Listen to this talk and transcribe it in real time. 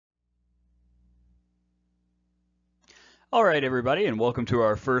All right, everybody, and welcome to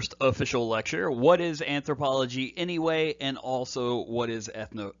our first official lecture. What is anthropology anyway, and also what is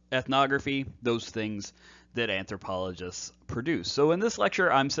ethnography, those things that anthropologists produce. So in this lecture,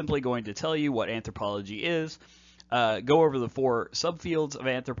 I'm simply going to tell you what anthropology is, go over the four subfields of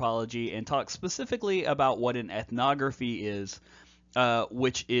anthropology, and talk specifically about what an ethnography is,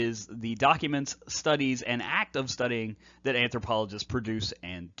 which is the documents, studies, and act of studying that anthropologists produce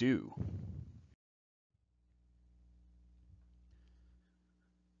and do.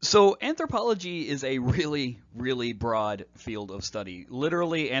 So anthropology is a really broad field of study.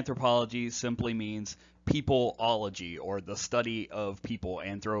 Literally, anthropology simply means peopleology, or the study of people.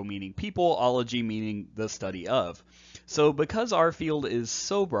 Anthro meaning people, ology meaning the study of. So because our field is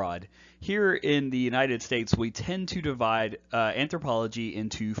so broad, here in the United States, we tend to divide anthropology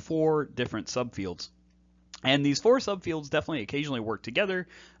into four different subfields. And these four subfields definitely occasionally work together.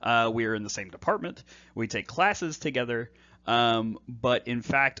 We are in the same department. We take classes together. But in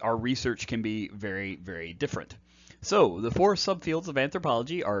fact, our research can be very different. So the four subfields of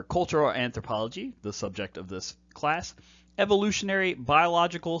anthropology are cultural anthropology, the subject of this class, evolutionary,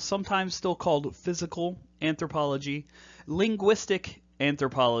 biological, sometimes still called physical anthropology, linguistic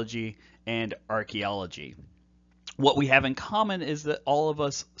anthropology, and archaeology. What we have in common is that all of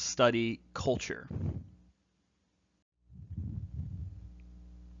us study culture.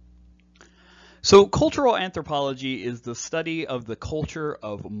 So cultural anthropology is the study of the culture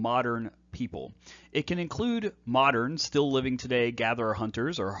of modern people. It can include modern, still living today,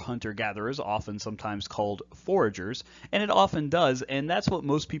 gatherer-hunters or hunter-gatherers, often sometimes called foragers, and it often does, and that's what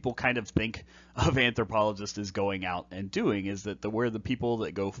most people kind of think of anthropologists as going out and doing, is that we're the people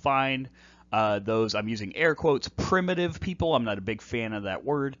that go find those, I'm using air quotes, primitive people. I'm not a big fan of that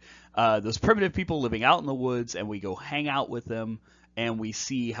word. Those primitive people living out in the woods, and we go hang out with them, and we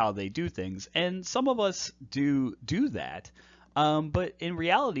see how they do things. And some of us do that. But in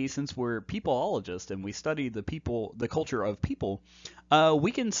reality, since we're peopleologists and we study the culture of people,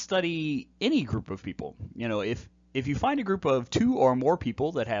 we can study any group of people. You know, if you find a group of two or more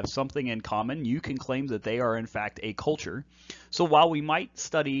people that have something in common, you can claim that they are in fact a culture. So while we might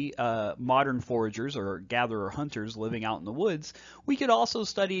study modern foragers or gatherer hunters living out in the woods, we could also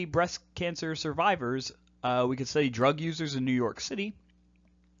study breast cancer survivors. We could study drug users in New York City,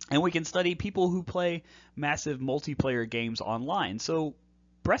 and we can study people who play massive multiplayer games online. So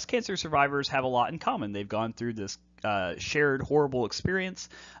breast cancer survivors have a lot in common. They've gone through this shared horrible experience.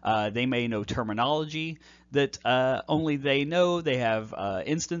 They may know terminology that only they know. They have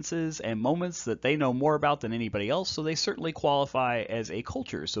instances and moments that they know more about than anybody else. So they certainly qualify as a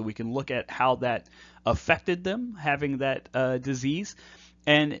culture. So we can look at how that affected them having that disease,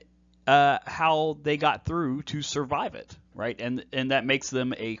 and how they got through to survive it, right? And that makes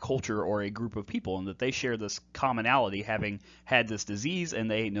them a culture or a group of people, and that they share this commonality, having had this disease,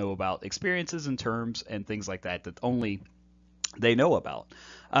 and they know about experiences and terms and things like that that only they know about.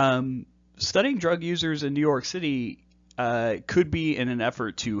 Studying drug users in New York City could be in an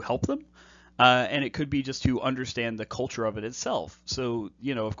effort to help them. And it could be just to understand the culture of it itself. So,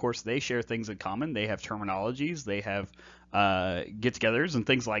 you know, of course, they share things in common. They have terminologies. They have get-togethers and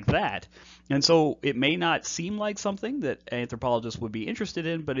things like that. And so it may not seem like something that anthropologists would be interested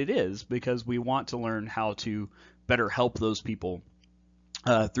in, but it is, because we want to learn how to better help those people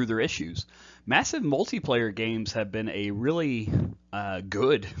through their issues. Massive multiplayer games have been a really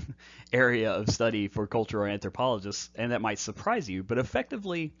good area of study for cultural anthropologists, and that might surprise you, but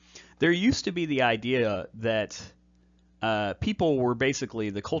effectively there used to be the idea that people were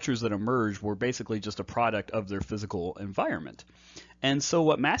basically, the cultures that emerged were basically just a product of their physical environment. And so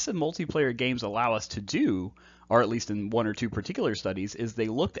what massive multiplayer games allow us to do, or at least in one or two particular studies, is they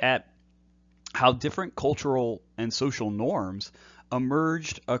looked at how different cultural and social norms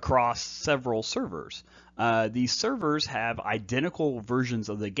emerged across several servers. These servers have identical versions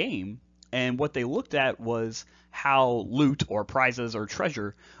of the game, and what they looked at was how loot or prizes or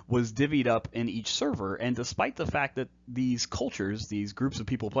treasure was divvied up in each server. And despite the fact that these cultures, these groups of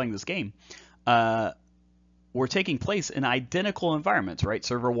people playing this game, were taking place in identical environments, right?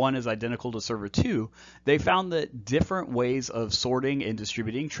 Server 1 is identical to server 2. They found that different ways of sorting and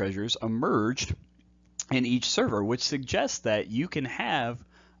distributing treasures emerged in each server, which suggests that you can have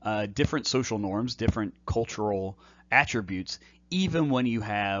different social norms, different cultural attributes, even when you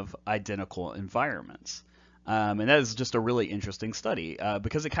have identical environments. And that is just a really interesting study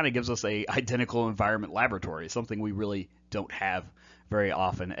because it kind of gives us a identical environment laboratory, something we really don't have very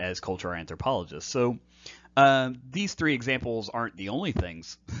often as cultural anthropologists. So These three examples aren't the only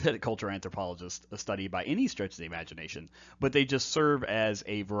things that cultural anthropologists study by any stretch of the imagination, but they just serve as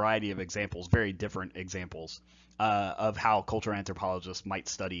a variety of examples, very different examples of how cultural anthropologists might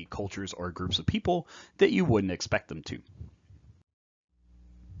study cultures or groups of people that you wouldn't expect them to.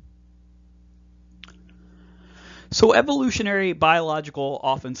 So evolutionary biological,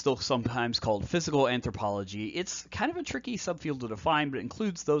 often still sometimes called physical anthropology, it's kind of a tricky subfield to define, but it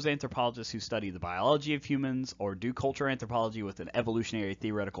includes those anthropologists who study the biology of humans or do cultural anthropology with an evolutionary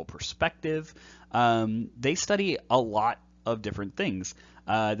theoretical perspective. They study a lot of different things.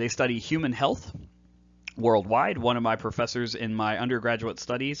 They study human health worldwide. One of my professors in my undergraduate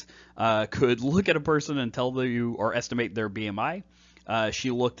studies could look at a person and tell you or estimate their BMI.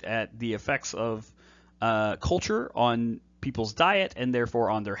 She looked at the effects of culture on people's diet and therefore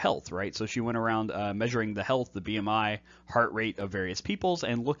on their health, right? So she went around measuring the health, the BMI, heart rate of various peoples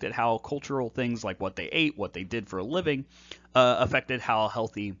and looked at how cultural things like what they ate, what they did for a living, affected how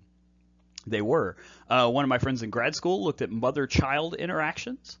healthy they were. One of my friends in grad school looked at mother-child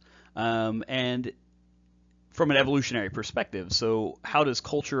interactions and from an evolutionary perspective. So how does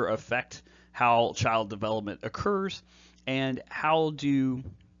culture affect how child development occurs and how do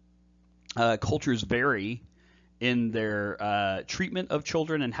cultures vary in their treatment of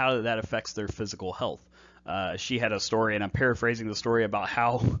children and how that affects their physical health. She had a story, and I'm paraphrasing the story, about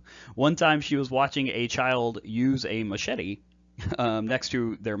how one time she was watching a child use a machete next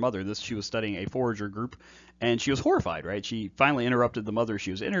to their mother. She was studying a forager group, and she was horrified, right? She finally interrupted the mother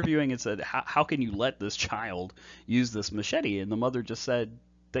she was interviewing and said, how can you let this child use this machete? And the mother just said,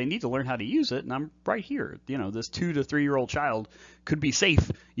 they need to learn how to use it, and I'm right here. You know, this 2 to 3 year old child could be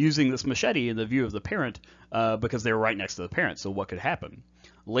safe using this machete in the view of the parent because they were right next to the parent. So what could happen?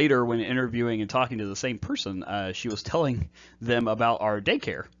 Later, when interviewing and talking to the same person, she was telling them about our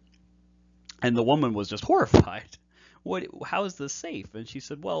daycare, and the woman was just horrified. How is this safe? And she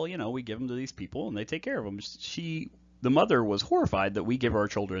said, well, you know, we give them to these people and they take care of them. The mother was horrified that we give our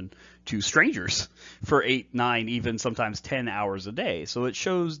children to strangers for 8, 9, even sometimes 10 hours a day. So it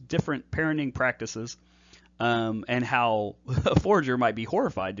shows different parenting practices and how a forager might be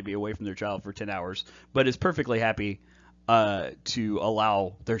horrified to be away from their child for 10 hours, but is perfectly happy to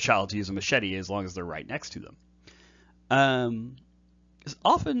allow their child to use a machete as long as they're right next to them.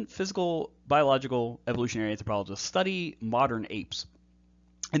 Often physical, biological, evolutionary anthropologists study modern apes.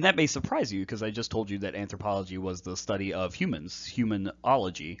 And that may surprise you because I just told you that anthropology was the study of humans,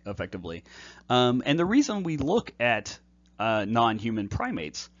 humanology, effectively. And the reason we look at non-human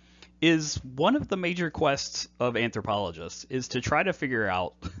primates is one of the major quests of anthropologists is to try to figure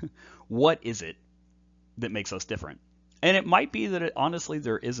out what is it that makes us different. And it might be that honestly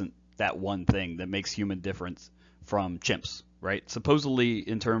there isn't that one thing that makes human different from chimps, right? Supposedly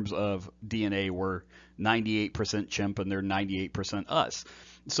in terms of DNA we're 98% chimp and they're 98% us.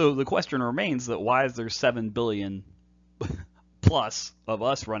 So the question remains that why is there 7 billion plus of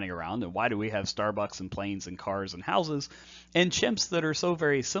us running around, and why do we have Starbucks and planes and cars and houses, and chimps that are so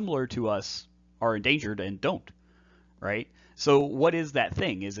very similar to us are endangered and don't, right? So what is that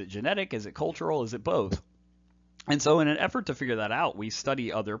thing? Is it genetic? Is it cultural? Is it both? And so in an effort to figure that out, we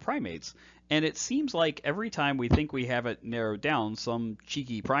study other primates. And it seems like every time we think we have it narrowed down, some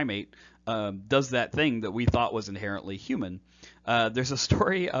cheeky primate does that thing that we thought was inherently human. There's a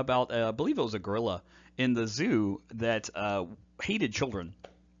story about, I believe it was a gorilla in the zoo that hated children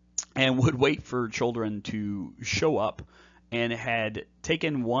and would wait for children to show up, and had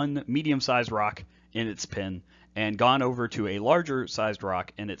taken one medium-sized rock in its pen and gone over to a larger-sized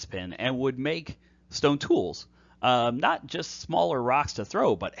rock in its pen and would make stone tools. Not just smaller rocks to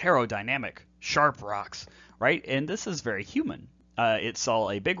throw, but aerodynamic, sharp rocks, right? And this is very human. It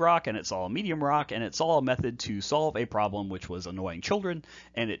saw a big rock and it saw a medium rock and it saw a method to solve a problem which was annoying children,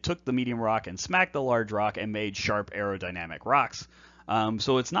 and it took the medium rock and smacked the large rock and made sharp aerodynamic rocks.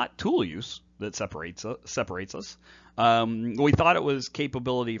 So it's not tool use that separates us. We thought it was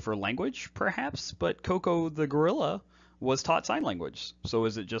capability for language, perhaps, but Coco the gorilla was taught sign language. So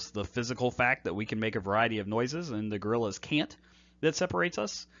is it just the physical fact that we can make a variety of noises and the gorillas can't that separates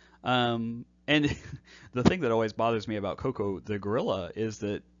us? And the thing that always bothers me about Coco the gorilla is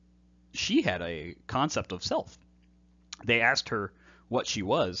that she had a concept of self. They asked her what she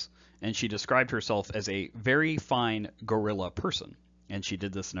was, and she described herself as a very fine gorilla person. And she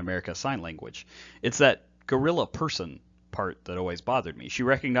did this in America Sign Language. It's that gorilla person part that always bothered me. She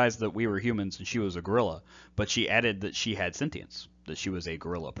recognized that we were humans and she was a gorilla, but she added that she had sentience, that she was a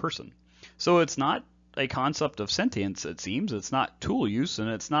gorilla person. So it's not a concept of sentience, it seems. It's not tool use, and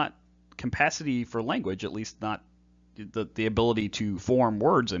it's not capacity for language, at least not the ability to form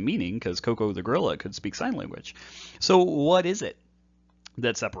words and meaning, because Coco the gorilla could speak sign language. So what is it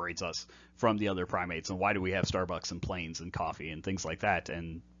that separates us from the other primates, and why do we have Starbucks and planes and coffee and things like that,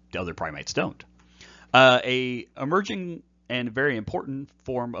 and the other primates don't? A emerging and very important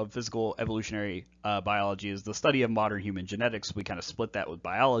form of physical evolutionary biology is the study of modern human genetics. We kind of split that with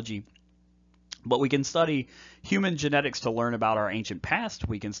biology. But we can study human genetics to learn about our ancient past.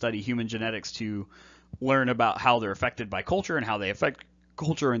 We can study human genetics to learn about how they're affected by culture and how they affect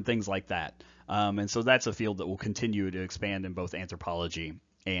culture and things like that. And so that's a field that will continue to expand in both anthropology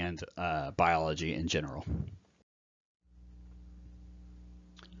and biology in general.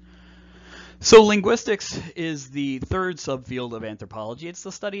 So linguistics is the third subfield of anthropology. It's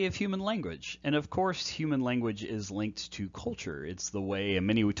the study of human language. And of course, human language is linked to culture. It's the way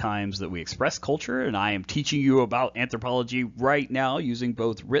many times that we express culture, and I am teaching you about anthropology right now using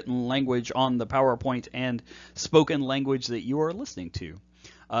both written language on the PowerPoint and spoken language that you are listening to.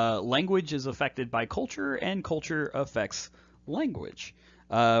 Language is affected by culture, and culture affects language.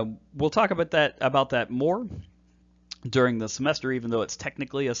 We'll talk about that more during the semester, even though it's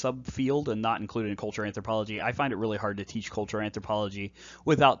technically a subfield and not included in cultural anthropology. I find it really hard to teach cultural anthropology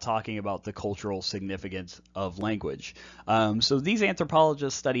without talking about the cultural significance of language. So these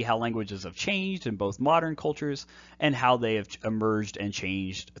anthropologists study how languages have changed in both modern cultures and how they have emerged and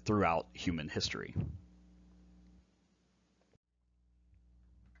changed throughout human history.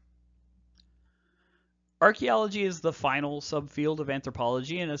 Archaeology is the final subfield of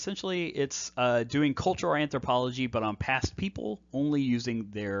anthropology, and essentially it's doing cultural anthropology but on past people, only using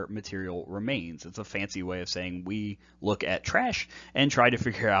their material remains. It's a fancy way of saying we look at trash and try to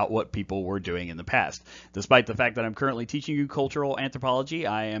figure out what people were doing in the past. Despite the fact that I'm currently teaching you cultural anthropology,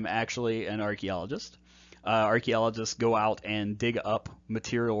 I am actually an archaeologist. Archaeologists go out and dig up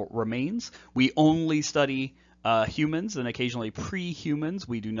material remains. We only study humans and occasionally pre-humans.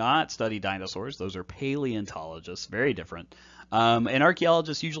 We do not study dinosaurs. Those are paleontologists, very different. And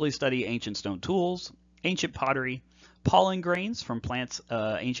archaeologists usually study ancient stone tools, ancient pottery, pollen grains from plants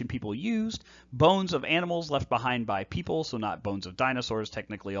ancient people used, bones of animals left behind by people, so not bones of dinosaurs.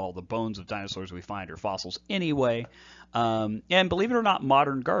 Technically, all the bones of dinosaurs we find are fossils anyway. And believe it or not,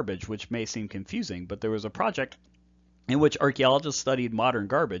 modern garbage, which may seem confusing, but there was a project in which archaeologists studied modern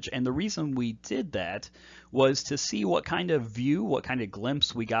garbage. And the reason we did that was to see what kind of view, what kind of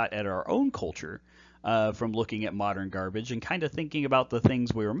glimpse we got at our own culture from looking at modern garbage and kind of thinking about the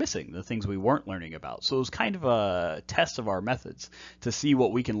things we were missing, the things we weren't learning about. So it was kind of a test of our methods to see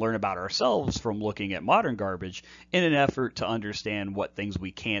what we can learn about ourselves from looking at modern garbage in an effort to understand what things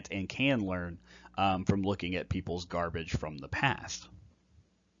we can't and can learn from looking at people's garbage from the past.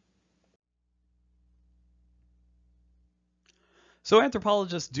 So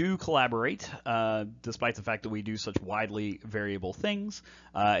anthropologists do collaborate, despite the fact that we do such widely variable things.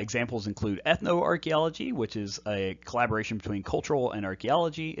 Examples include ethnoarchaeology, which is a collaboration between cultural and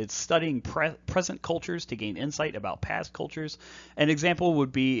archaeology. It's studying present cultures to gain insight about past cultures. An example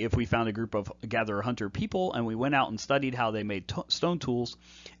would be if we found a group of gatherer-hunter people and we went out and studied how they made stone tools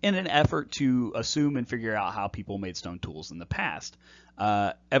in an effort to assume and figure out how people made stone tools in the past.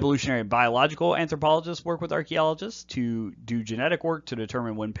 Evolutionary and biological anthropologists work with archaeologists to do genetic work to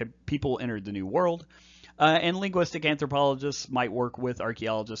determine when people entered the New World. And linguistic anthropologists might work with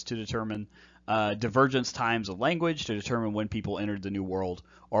archaeologists to determine divergence times of language to determine when people entered the New World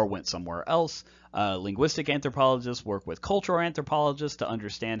or went somewhere else. Linguistic anthropologists work with cultural anthropologists to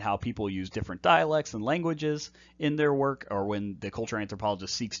understand how people use different dialects and languages in their work, or when the cultural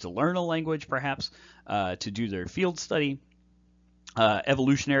anthropologist seeks to learn a language, perhaps, to do their field study.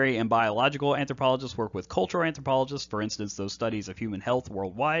 Evolutionary and biological anthropologists work with cultural anthropologists, for instance, those studies of human health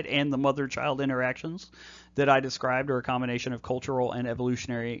worldwide and the mother-child interactions that I described are a combination of cultural and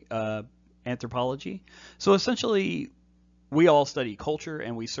evolutionary anthropology. So essentially, we all study culture,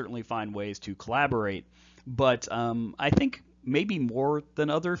 and we certainly find ways to collaborate, but I think maybe more than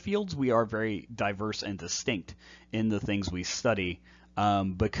other fields, we are very diverse and distinct in the things we study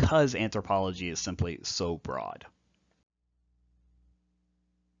because anthropology is simply so broad.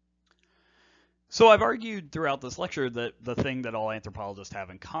 So I've argued throughout this lecture that the thing that all anthropologists have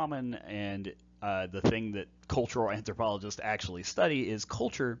in common and the thing that cultural anthropologists actually study is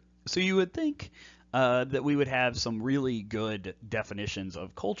culture. So you would think that we would have some really good definitions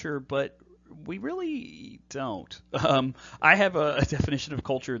of culture, but we really don't. I have a definition of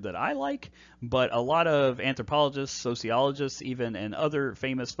culture that I like, but a lot of anthropologists, sociologists, even, and other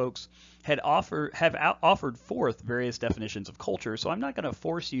famous folks have offered forth various definitions of culture. So I'm not going to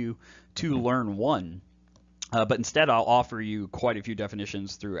force you to learn one. But instead, I'll offer you quite a few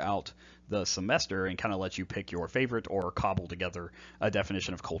definitions throughout the semester and kind of let you pick your favorite or cobble together a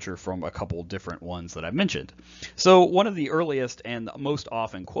definition of culture from a couple different ones that I've mentioned. So, one of the earliest and most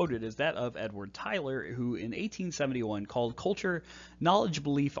often quoted is that of Edward Tyler, who in 1871 called culture knowledge,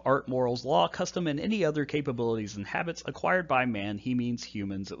 belief, art, morals, law, custom, and any other capabilities and habits acquired by man. He means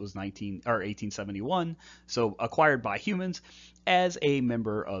humans. It was 1871, so acquired by humans as a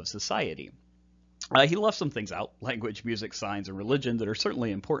member of society. He left some things out, language, music, signs, and religion, that are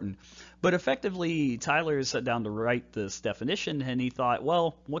certainly important. But effectively, Tyler sat down to write this definition, and he thought,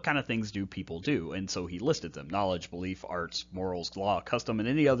 well, what kind of things do people do? And so he listed them: knowledge, belief, arts, morals, law, custom, and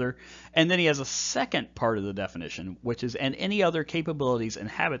any other. And then he has a second part of the definition, which is, and any other capabilities and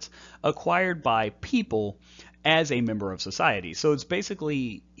habits acquired by people as a member of society. So it's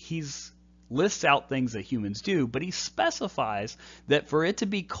basically, he's lists out things that humans do, but he specifies that for it to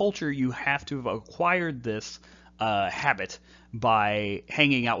be culture, you have to have acquired this habit by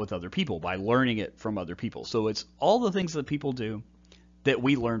hanging out with other people, by learning it from other people. So it's all the things that people do that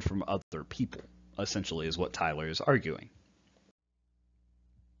we learn from other people, essentially, is what Tyler is arguing.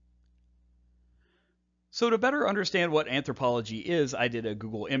 So to better understand what anthropology is, I did a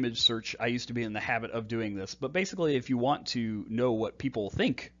Google image search. I used to be in the habit of doing this, but basically if you want to know what people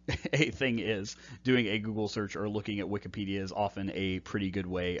think a thing is, doing a Google search or looking at Wikipedia is often a pretty good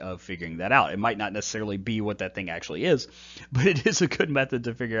way of figuring that out. It might not necessarily be what that thing actually is, but it is a good method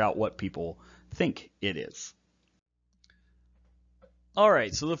to figure out what people think it is. All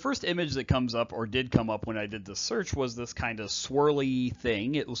right, so the first image that comes up, or did come up when I did the search, was this kind of swirly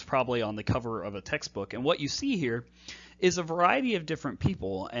thing. It was probably on the cover of a textbook. And what you see here is a variety of different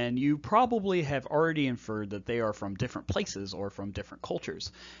people, and you probably have already inferred that they are from different places or from different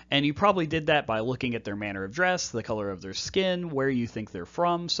cultures. And you probably did that by looking at their manner of dress, the color of their skin, where you think they're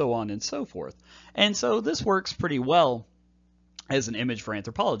from, so on and so forth. And so this works pretty well as an image for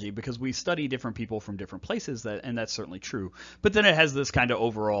anthropology, because we study different people from different places, and that's certainly true. But then it has this kind of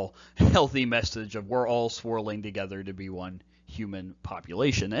overall healthy message of we're all swirling together to be one human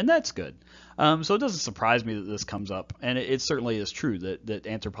population, and that's good. So it doesn't surprise me that this comes up, and it certainly is true that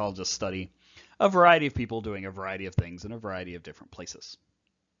anthropologists study a variety of people doing a variety of things in a variety of different places.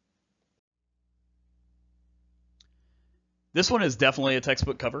 This one is definitely a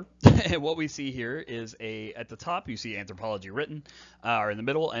textbook cover. And what we see here is at the top you see anthropology written, or in the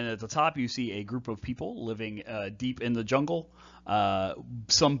middle, and at the top you see a group of people living deep in the jungle.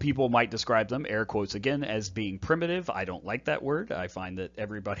 Some people might describe them, air quotes again, as being primitive. I don't like that word. I find that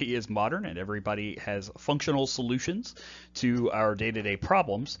everybody is modern and everybody has functional solutions to our day-to-day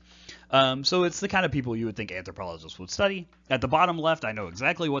problems. So it's the kind of people you would think anthropologists would study. At the bottom left, I know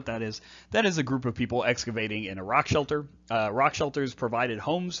exactly what that is. That is a group of people excavating in a rock shelter. Rock shelters provided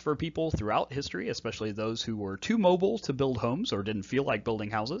homes for people throughout history, especially those who were too mobile to build homes or didn't feel like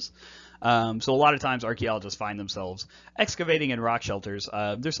building houses. So a lot of times archaeologists find themselves excavating in rock shelters.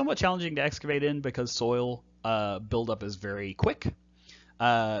 They're somewhat challenging to excavate in because soil buildup is very quick,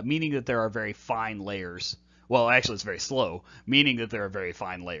 meaning that there are very fine layers. Well, actually, it's very slow, meaning that there are very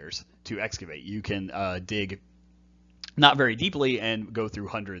fine layers to excavate. You can dig not very deeply and go through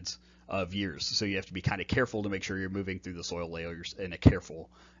hundreds of years. So you have to be kind of careful to make sure you're moving through the soil layers in a careful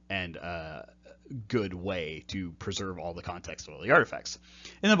and good way to preserve all the context of all the artifacts.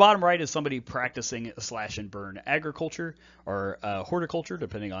 In the bottom right is somebody practicing slash and burn agriculture or horticulture,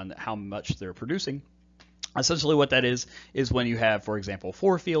 depending on how much they're producing. Essentially what that is when you have, for example,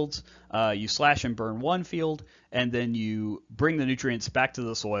 4 fields, you slash and burn one field, and then you bring the nutrients back to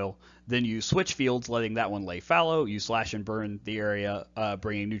the soil. Then you switch fields, letting that one lay fallow. You slash and burn the area,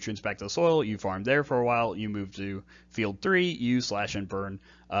 bringing nutrients back to the soil. You farm there for a while. You move to field 3. You slash and burn,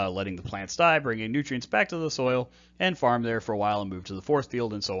 letting the plants die, bringing nutrients back to the soil, and farm there for a while and move to the 4th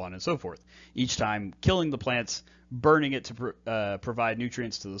field, and so on and so forth. Each time killing the plants, burning it to provide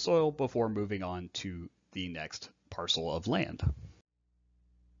nutrients to the soil before moving on to the next parcel of land.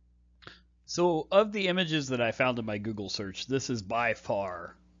 So of the images that I found in my Google search, this is by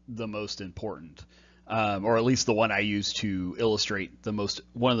far the most important, or at least the one I use to illustrate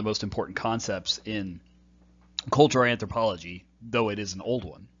one of the most important concepts in cultural anthropology, though it is an old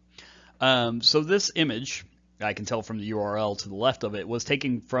one. So this image, I can tell from the URL to the left of it, was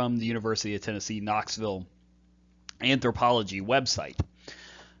taken from the University of Tennessee Knoxville anthropology website.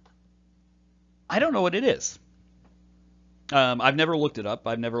 I don't know what it is. I've never looked it up.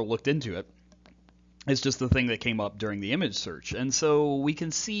 I've never looked into it. It's just the thing that came up during the image search. And so we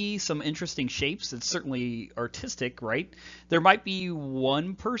can see some interesting shapes. It's certainly artistic, right? There might be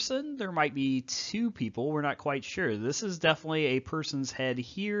one person. There might be 2 people. We're not quite sure. This is definitely a person's head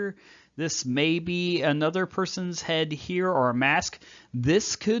here. This may be another person's head here or a mask.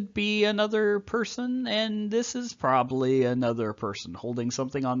 This could be another person, and this is probably another person holding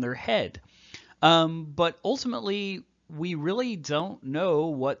something on their head. But ultimately, we really don't know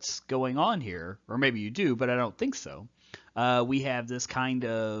what's going on here. Or maybe you do, but I don't think so. We have this kind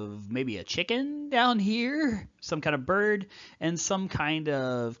of maybe a chicken down here, some kind of bird, and some kind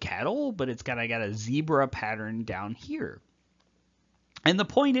of cattle, but it's got a zebra pattern down here. And the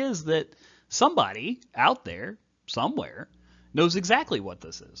point is that somebody out there, somewhere, knows exactly what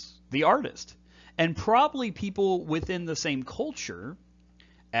this is, the artist, and probably people within the same culture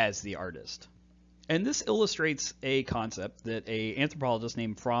as the artist. And this illustrates a concept that an anthropologist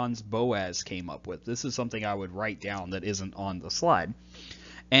named Franz Boas came up with. This is something I would write down that isn't on the slide.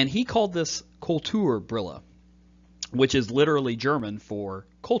 And he called this Kulturbrille, which is literally German for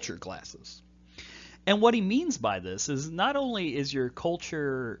culture glasses. And what he means by this is not only is your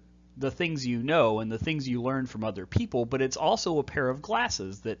culture the things you know and the things you learn from other people, but it's also a pair of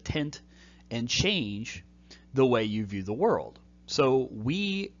glasses that tint and change the way you view the world. So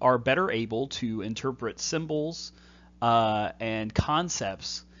we are better able to interpret symbols and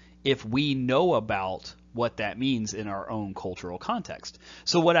concepts if we know about what that means in our own cultural context.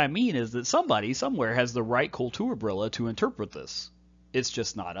 So what I mean is that somebody somewhere has the right Kulturbrille to interpret this. It's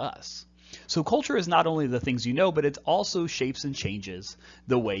just not us. So culture is not only the things you know, but it also shapes and changes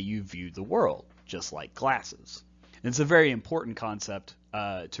the way you view the world, just like glasses. And it's a very important concept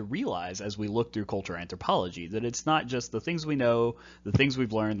to realize as we look through cultural anthropology, that it's not just the things we know, the things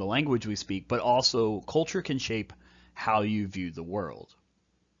we've learned, the language we speak, but also culture can shape how you view the world.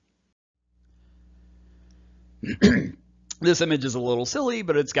 This image is a little silly,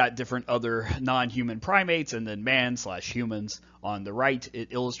 but it's got different other non-human primates and then man/humans. On the right, it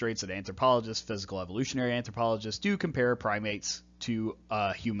illustrates that anthropologists, physical evolutionary anthropologists, do compare primates to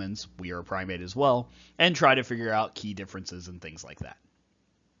humans, we are a primate as well, and try to figure out key differences and things like that.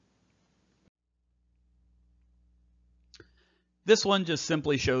 This one just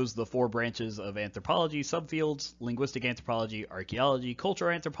simply shows the 4 branches of anthropology subfields: linguistic anthropology, archaeology,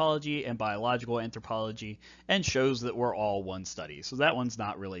 cultural anthropology, and biological anthropology, and shows that we're all one study. So that one's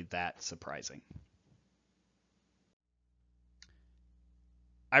not really that surprising.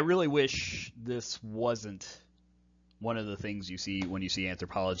 I really wish this wasn't one of the things you see when you see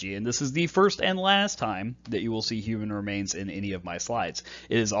anthropology, and this is the first and last time that you will see human remains in any of my slides.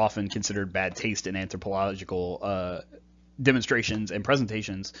 It is often considered bad taste in anthropological demonstrations and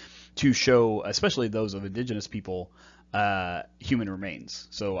presentations to show, especially those of indigenous people, human remains.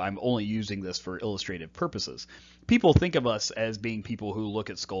 So I'm only using this for illustrative purposes. People think of us as being people who look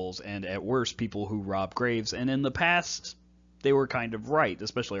at skulls, and at worst, people who rob graves, and in the past, they were kind of right,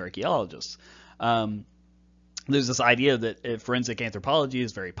 especially archaeologists. There's this idea that forensic anthropology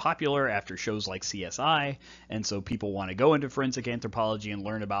is very popular after shows like CSI, and so people want to go into forensic anthropology and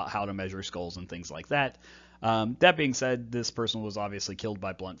learn about how to measure skulls and things like that. That being said, this person was obviously killed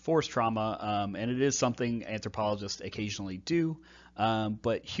by blunt force trauma, and it is something anthropologists occasionally do,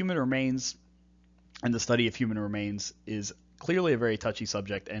 but human remains and the study of human remains is clearly a very touchy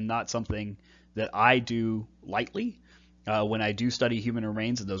subject and not something that I do lightly. When I do study human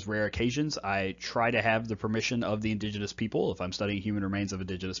remains in those rare occasions, I try to have the permission of the indigenous people if I'm studying human remains of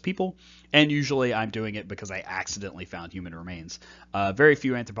indigenous people, and usually I'm doing it because I accidentally found human remains. Very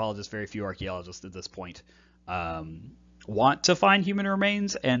few anthropologists, very few archaeologists at this point want to find human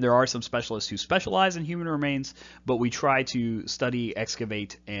remains, and there are some specialists who specialize in human remains, but we try to study,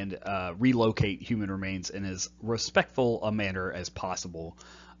 excavate, and relocate human remains in as respectful a manner as possible.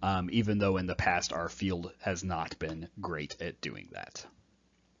 Even though in the past our field has not been great at doing that.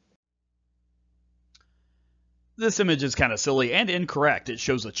 This image is kind of silly and incorrect. It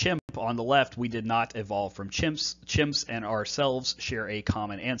shows a chimp on the left. We did not evolve from chimps. Chimps and ourselves share a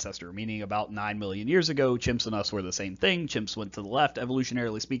common ancestor, meaning about 9 million years ago, chimps and us were the same thing. Chimps went to the left,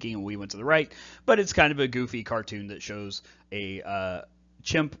 evolutionarily speaking, and we went to the right. But it's kind of a goofy cartoon that shows a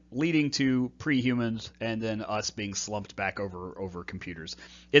chimp leading to pre-humans and then us being slumped back over computers.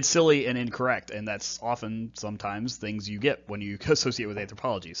 It's silly and incorrect, and that's often sometimes things you get when you associate with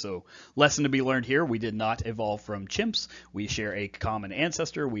anthropology. So lesson to be learned here: we did not evolve from chimps. We share a common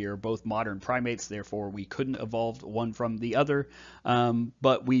ancestor. We are both modern primates, therefore we couldn't evolve one from the other,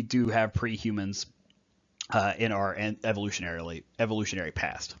 but we do have pre-humans in our evolutionary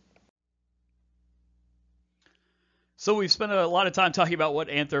past. So we've spent a lot of time talking about what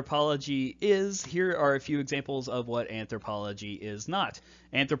anthropology is. Here are a few examples of what anthropology is not.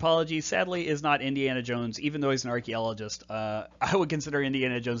 Anthropology, sadly, is not Indiana Jones, even though he's an archaeologist. I would consider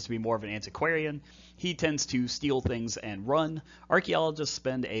Indiana Jones to be more of an antiquarian. He tends to steal things and run. Archaeologists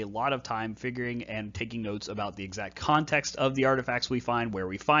spend a lot of time figuring and taking notes about the exact context of the artifacts we find, where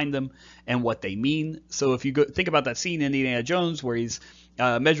we find them, and what they mean. So if you think about that scene in Indiana Jones where he's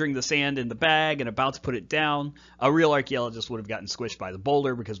measuring the sand in the bag and about to put it down, a real archaeologist would have gotten squished by the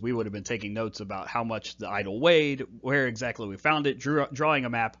boulder because we would have been taking notes about how much the idol weighed, where exactly we found it, drawing a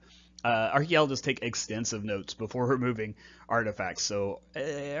map. Archaeologists take extensive notes before removing artifacts. So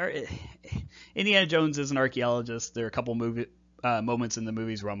Indiana Jones is an archaeologist. There are a couple moments in the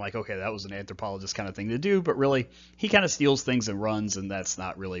movies where I'm like, okay, that was an anthropologist kind of thing to do, but really he kind of steals things and runs, and that's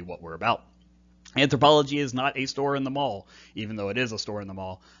not really what we're about. Anthropology is not a store in the mall, even though it is a store in the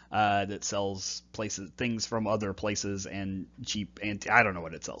mall that sells things from other places and cheap. I don't know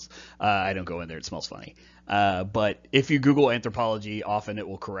what it sells. I don't go in there. It smells funny. But if you Google anthropology, often it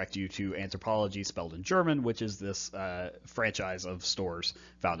will correct you to anthropology spelled in German, which is this franchise of stores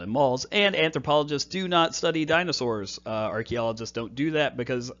found in malls. And anthropologists do not study dinosaurs. Archaeologists don't do that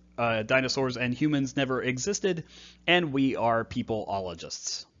because dinosaurs and humans never existed, and we are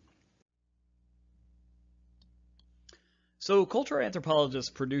peopleologists. So cultural anthropologists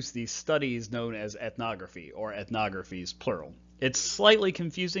produce these studies known as ethnography, or ethnographies plural. It's slightly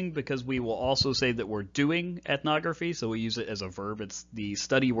confusing because we will also say that we're doing ethnography, so we use it as a verb. It's the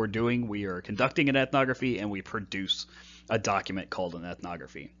study we're doing. We are conducting an ethnography, and we produce a document called an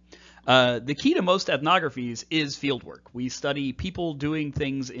ethnography. The key to most ethnographies is fieldwork. We study people doing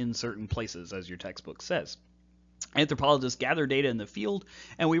things in certain places, as your textbook says. Anthropologists gather data in the field,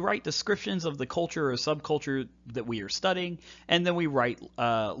 and we write descriptions of the culture or subculture that we are studying, and then we write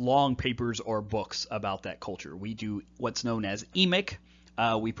long papers or books about that culture. We do what's known as EMIC.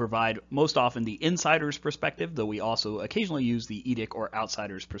 We provide most often the insider's perspective, though we also occasionally use the edict or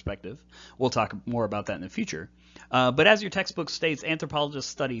outsider's perspective. We'll talk more about that in the future. But as your textbook states,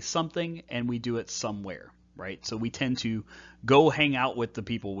 anthropologists study something, and we do it somewhere. Right? So we tend to go hang out with the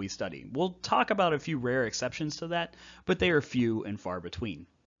people we study. We'll talk about a few rare exceptions to that, but they are few and far between.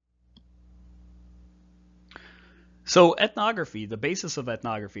 So ethnography, the basis of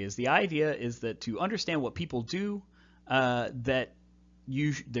ethnography is the idea is that to understand what people do, their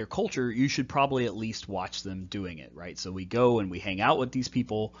culture, you should probably at least watch them doing it, right? So we go and we hang out with these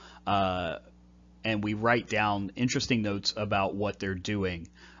people, and we write down interesting notes about what they're doing.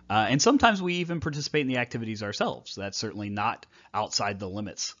 And sometimes we even participate in the activities ourselves. That's certainly not outside the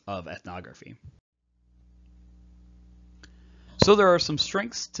limits of ethnography. So there are some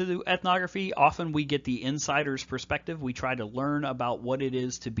strengths to ethnography. Often we get the insider's perspective. We try to learn about what it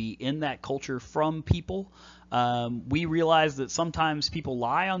is to be in that culture from people. We realize that sometimes people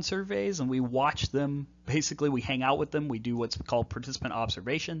lie on surveys, and we watch them. Basically, we hang out with them. We do what's called participant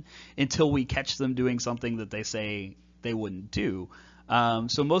observation until we catch them doing something that they say they wouldn't do.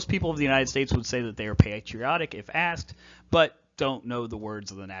 So most people of the United States would say that they are patriotic if asked, but don't know the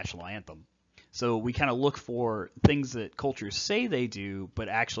words of the national anthem. So we kind of look for things that cultures say they do, but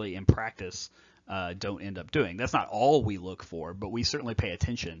actually in practice don't end up doing. That's not all we look for, but we certainly pay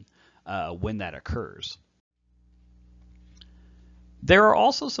attention when that occurs. There are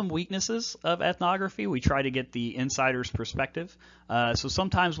also some weaknesses of ethnography. We try to get the insider's perspective. So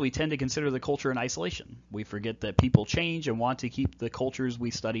sometimes we tend to consider the culture in isolation. We forget that people change and want to keep the cultures we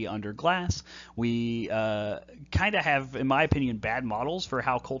study under glass. We kind of have, in my opinion, bad models for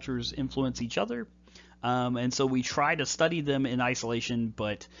how cultures influence each other. And so we try to study them in isolation,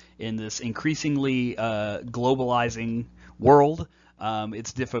 but in this increasingly globalizing world,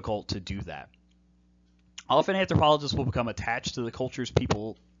 it's difficult to do that. Often anthropologists will become attached to the cultures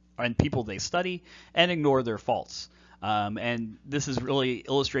people they study and ignore their faults. And this is really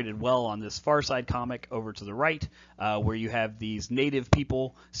illustrated well on this Far Side comic over to the right, where you have these native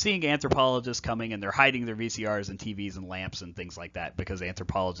people seeing anthropologists coming, and they're hiding their VCRs and TVs and lamps and things like that because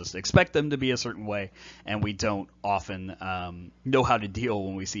anthropologists expect them to be a certain way, and we don't often know how to deal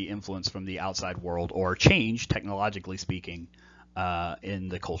when we see influence from the outside world or change, technologically speaking, in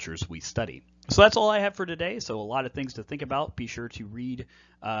the cultures we study. So that's all I have for today. So a lot of things to think about. Be sure to read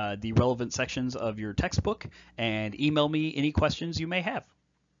the relevant sections of your textbook and email me any questions you may have.